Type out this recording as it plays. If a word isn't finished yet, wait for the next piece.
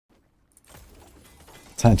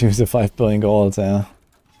Time to use the 5 billion gold, yeah.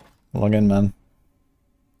 Log in, man.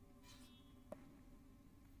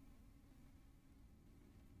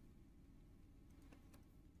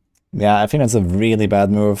 Yeah, I think that's a really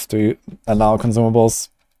bad move to allow consumables.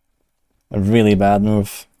 A really bad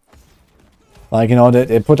move. Like, you know,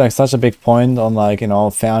 they put like such a big point on like, you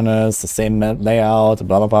know, fairness, the same layout,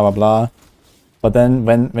 blah blah blah blah blah. But then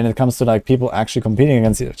when it comes to like people actually competing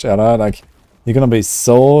against each other, like you're gonna be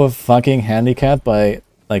so fucking handicapped by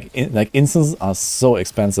like instances are so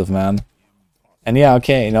expensive, man. And yeah,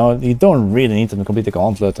 okay, you know, you don't really need to complete the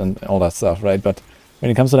Gauntlet and all that stuff, right? But when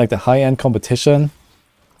it comes to like the high-end competition,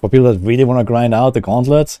 for people that really want to grind out the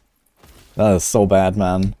Gauntlet, that is so bad,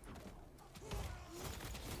 man.